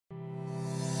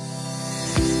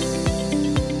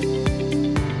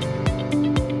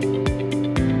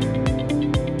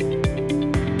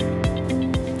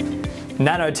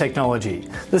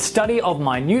Nanotechnology, the study of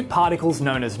minute particles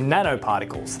known as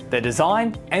nanoparticles, their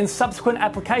design and subsequent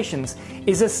applications,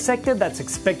 is a sector that's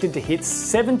expected to hit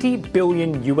 $70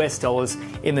 billion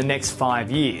in the next 5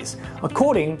 years,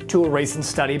 according to a recent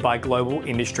study by Global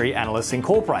Industry Analysts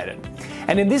Incorporated.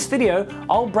 And in this video,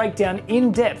 I'll break down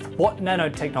in depth what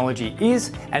nanotechnology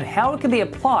is and how it can be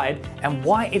applied and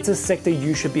why it's a sector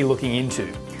you should be looking into.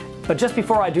 But just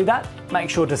before I do that, make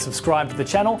sure to subscribe to the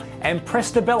channel and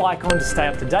press the bell icon to stay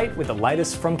up to date with the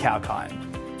latest from Kalkine.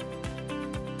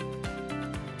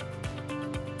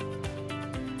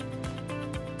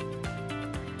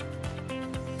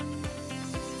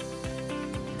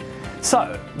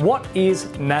 So, what is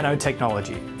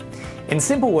nanotechnology? In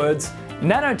simple words,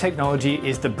 nanotechnology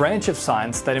is the branch of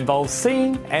science that involves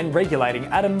seeing and regulating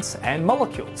atoms and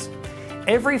molecules.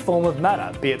 Every form of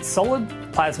matter, be it solid,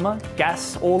 plasma,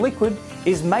 gas or liquid,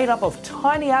 is made up of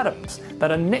tiny atoms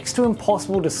that are next to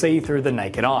impossible to see through the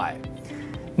naked eye.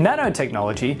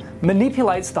 Nanotechnology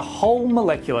manipulates the whole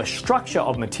molecular structure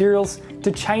of materials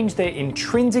to change their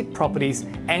intrinsic properties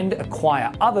and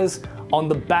acquire others on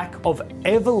the back of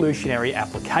evolutionary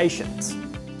applications.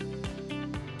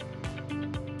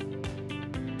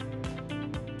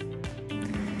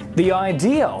 The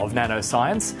idea of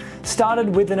nanoscience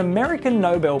started with an American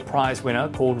Nobel Prize winner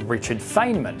called Richard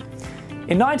Feynman.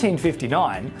 In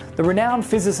 1959, the renowned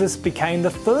physicist became the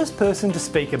first person to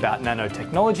speak about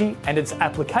nanotechnology and its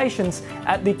applications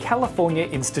at the California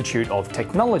Institute of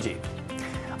Technology.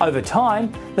 Over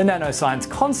time, the nanoscience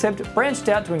concept branched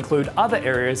out to include other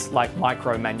areas like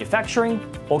micro-manufacturing,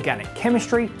 organic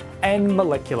chemistry, and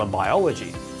molecular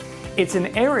biology. It's an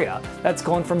area that's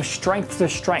gone from strength to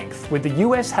strength, with the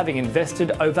US having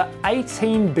invested over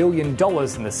 $18 billion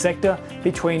in the sector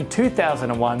between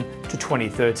 2001 to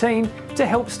 2013 to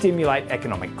help stimulate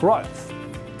economic growth.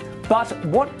 But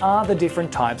what are the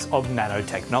different types of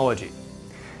nanotechnology?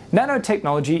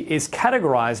 Nanotechnology is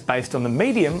categorized based on the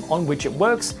medium on which it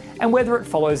works and whether it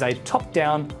follows a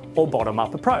top-down or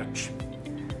bottom-up approach.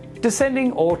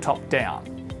 Descending or top-down.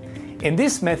 In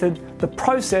this method, the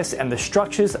process and the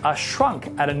structures are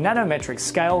shrunk at a nanometric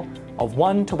scale of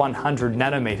 1 to 100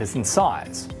 nanometers in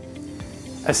size.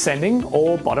 Ascending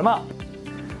or bottom-up.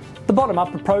 The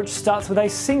bottom-up approach starts with a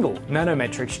single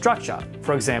nanometric structure,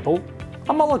 for example,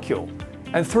 a molecule,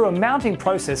 and through a mounting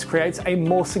process creates a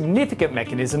more significant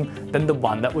mechanism than the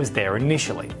one that was there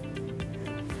initially.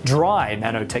 Dry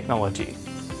nanotechnology.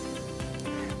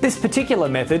 This particular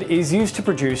method is used to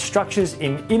produce structures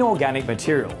in inorganic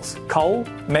materials, coal,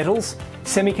 metals,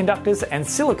 semiconductors and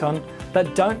silicon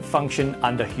that don't function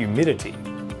under humidity.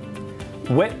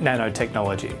 Wet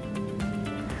nanotechnology.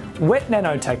 Wet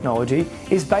nanotechnology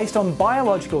is based on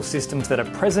biological systems that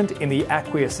are present in the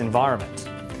aqueous environment.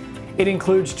 It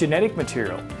includes genetic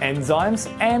material,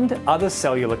 enzymes and other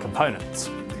cellular components.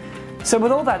 So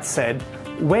with all that said,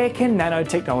 where can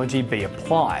nanotechnology be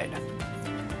applied?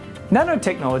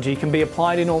 Nanotechnology can be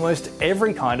applied in almost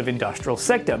every kind of industrial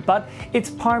sector, but it's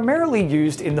primarily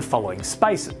used in the following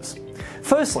spaces.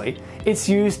 Firstly, it's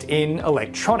used in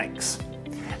electronics,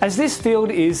 as this field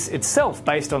is itself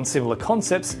based on similar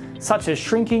concepts such as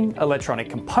shrinking electronic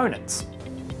components.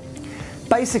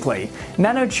 Basically,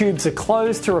 nanotubes are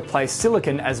closed to replace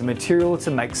silicon as a material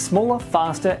to make smaller,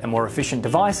 faster and more efficient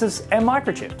devices and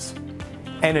microchips.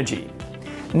 Energy.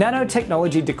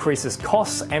 Nanotechnology decreases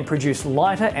costs and produces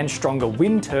lighter and stronger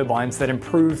wind turbines that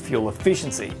improve fuel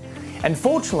efficiency. And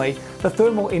fortunately, the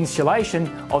thermal insulation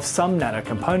of some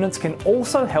nanocomponents can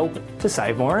also help to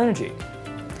save more energy.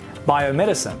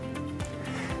 Biomedicine.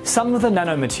 Some of the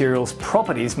nanomaterials'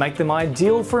 properties make them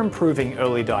ideal for improving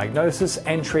early diagnosis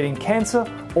and treating cancer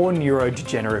or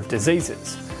neurodegenerative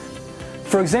diseases.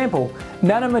 For example,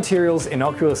 nanomaterials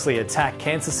innocuously attack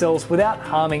cancer cells without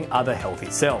harming other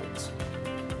healthy cells.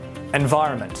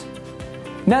 Environment.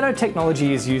 Nanotechnology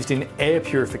is used in air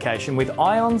purification with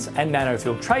ions and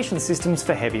nanofiltration systems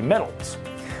for heavy metals.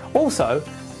 Also,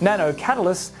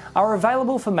 nanocatalysts are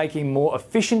available for making more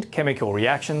efficient chemical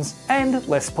reactions and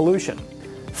less pollution.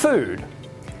 Food.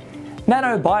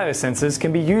 Nanobiosensors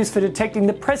can be used for detecting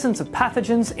the presence of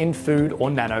pathogens in food or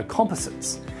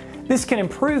nanocomposites. This can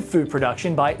improve food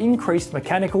production by increased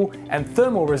mechanical and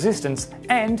thermal resistance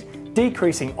and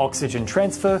decreasing oxygen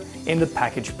transfer in the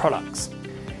packaged products.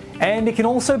 And it can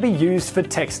also be used for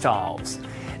textiles.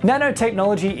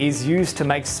 Nanotechnology is used to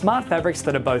make smart fabrics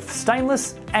that are both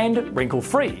stainless and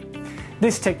wrinkle-free.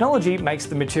 This technology makes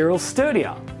the materials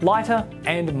sturdier, lighter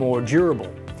and more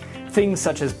durable. Things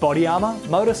such as body armour,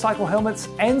 motorcycle helmets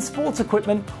and sports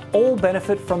equipment all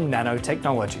benefit from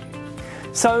nanotechnology.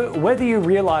 So whether you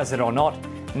realise it or not,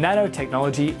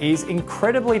 nanotechnology is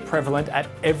incredibly prevalent at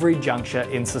every juncture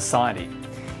in society.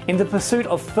 In the pursuit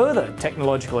of further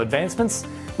technological advancements,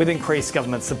 with increased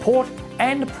government support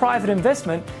and private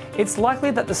investment, it's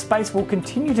likely that the space will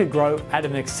continue to grow at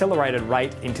an accelerated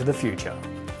rate into the future.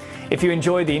 If you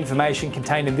enjoyed the information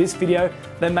contained in this video,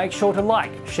 then make sure to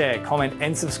like, share, comment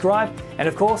and subscribe, and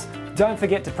of course, don't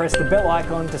forget to press the bell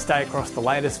icon to stay across the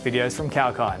latest videos from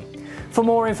Kalkine. For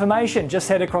more information, just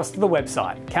head across to the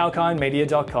website,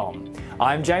 kalkinemedia.com.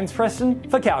 I'm James Preston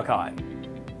for Kalkine.